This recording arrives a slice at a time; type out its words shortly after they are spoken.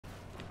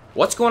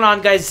What's going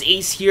on, guys?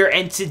 Ace here,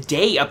 and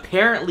today,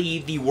 apparently,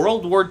 the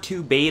World War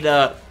II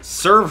beta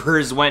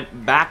servers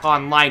went back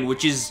online,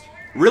 which is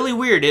really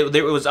weird.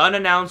 It was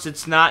unannounced.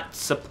 It's not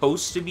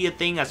supposed to be a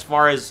thing as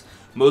far as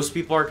most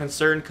people are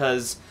concerned,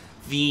 because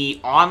the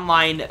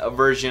online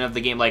version of the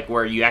game, like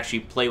where you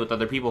actually play with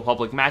other people,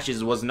 public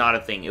matches, was not a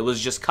thing. It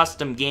was just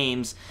custom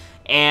games,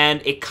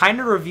 and it kind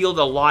of revealed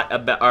a lot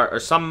about, or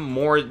some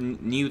more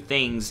new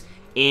things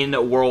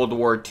in World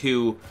War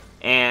II,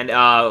 and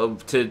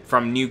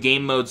from new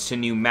game modes to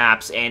new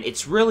maps. And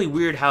it's really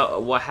weird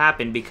what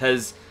happened,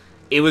 because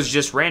it was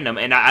just random,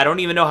 and I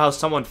don't even know how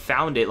someone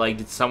found it. Like,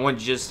 did someone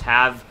just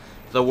have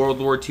the World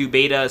War II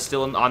beta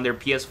still on their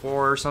PS4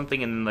 or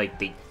something, and like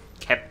they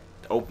kept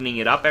opening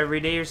it up every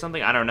day or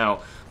something? I don't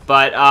know.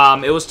 But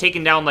it was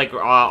taken down like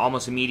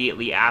almost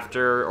immediately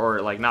after,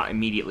 or like not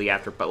immediately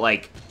after, but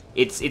like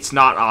it's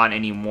not on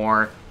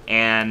anymore.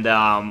 And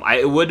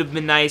it would have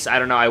been nice. I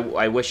don't know.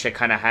 I wish I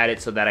kind of had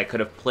it so that I could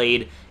have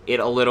played it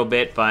a little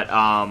bit. But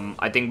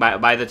I think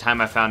by the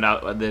time I found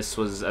out this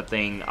was a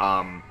thing,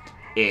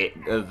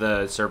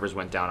 the servers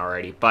went down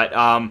already.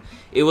 But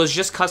it was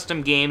just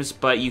custom games.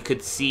 But you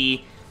could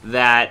see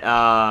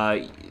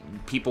that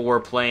people were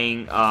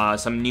playing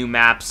some new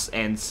maps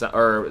and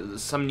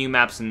some new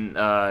maps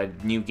and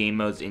new game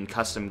modes in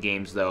custom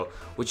games, though,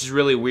 which is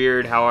really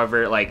weird.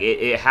 However, like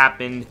it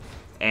happened.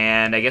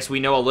 And I guess we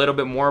know a little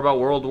bit more about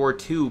World War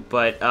II,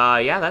 but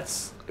yeah,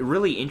 that's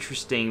really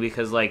interesting,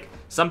 because like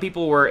some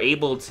people were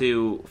able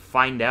to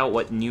find out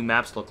what new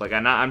maps look like.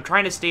 I'm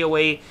trying to stay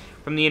away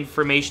from the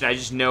information. I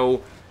just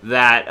know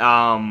that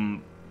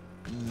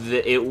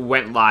it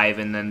went live,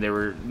 and then there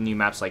were new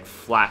maps like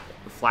Flak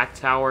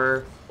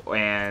Tower,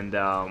 and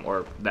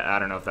I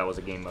don't know if that was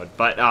a game mode,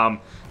 but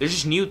there's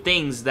just new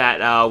things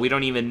that we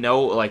don't even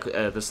know like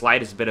the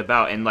slightest bit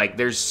about, and like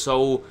there's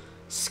so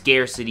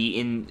scarcity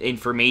in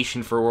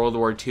information for World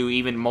War II,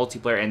 even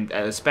multiplayer, and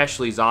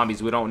especially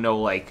zombies. We don't know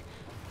like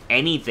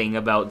anything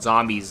about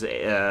zombies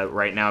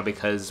right now,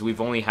 because we've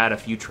only had a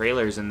few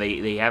trailers, and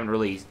they haven't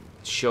really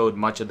showed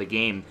much of the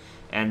game.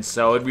 And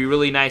so it'd be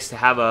really nice to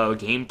have a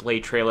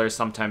gameplay trailer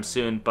sometime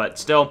soon. But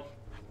still,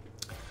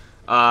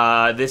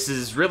 this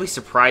is really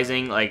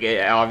surprising. Like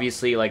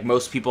obviously, like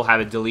most people have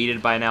it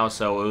deleted by now,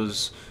 so it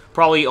was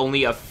probably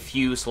only a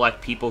few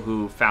select people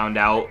who found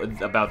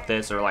out about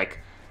this, or like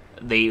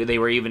they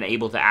were even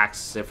able to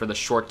access it for the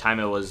short time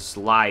it was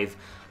live.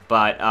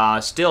 But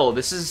still,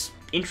 this is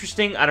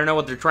interesting. I don't know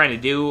what they're trying to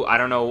do. I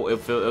don't know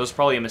if it was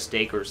probably a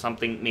mistake or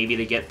something, maybe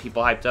to get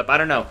people hyped up. I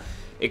don't know.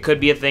 It could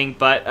be a thing,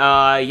 but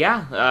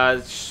yeah,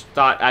 just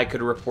thought I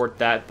could report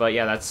that. But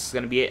yeah, that's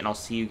gonna be it, and I'll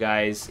see you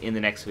guys in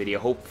the next video.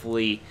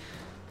 Hopefully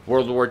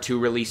World War II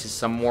releases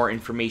some more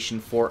information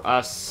for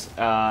us,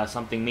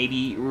 something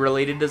maybe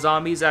related to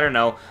zombies, I don't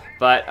know.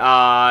 But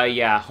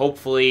yeah,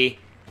 hopefully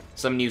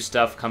some new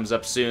stuff comes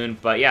up soon.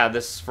 But yeah,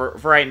 this for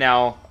right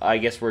now, I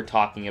guess we're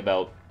talking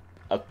about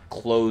a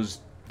closed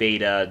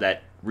beta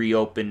that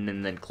reopened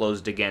and then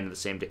closed again the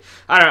same day.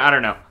 I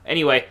don't know.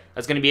 Anyway,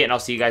 that's gonna be it, and I'll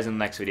see you guys in the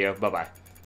next video. Bye bye.